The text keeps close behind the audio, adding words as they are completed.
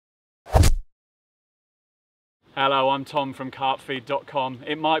Hello, I'm Tom from carpfeed.com.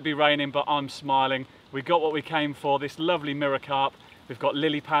 It might be raining, but I'm smiling. We got what we came for, this lovely mirror carp. We've got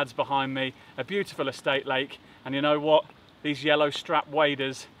lily pads behind me, a beautiful estate lake, and you know what? These yellow strap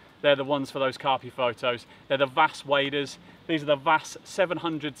waders, they're the ones for those carpy photos. They're the Vass waders. These are the Vass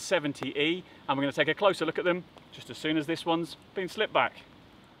 770E, and we're going to take a closer look at them just as soon as this one's been slipped back.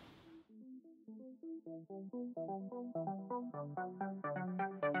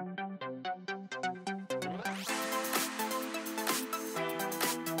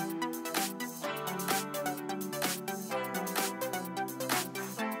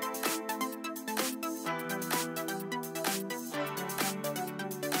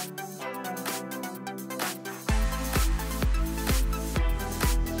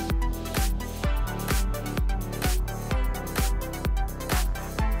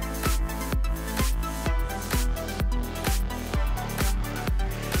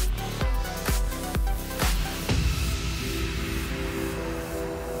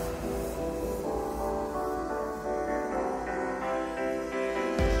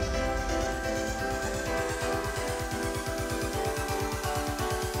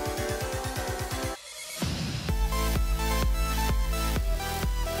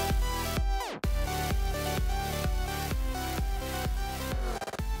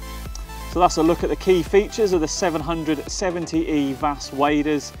 So that's a look at the key features of the 770E Vass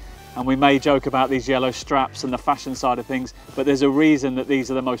waders, and we may joke about these yellow straps and the fashion side of things, but there's a reason that these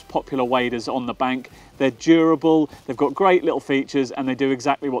are the most popular waders on the bank. They're durable, they've got great little features, and they do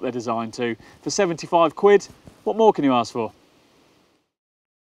exactly what they're designed to. For 75 quid, what more can you ask for?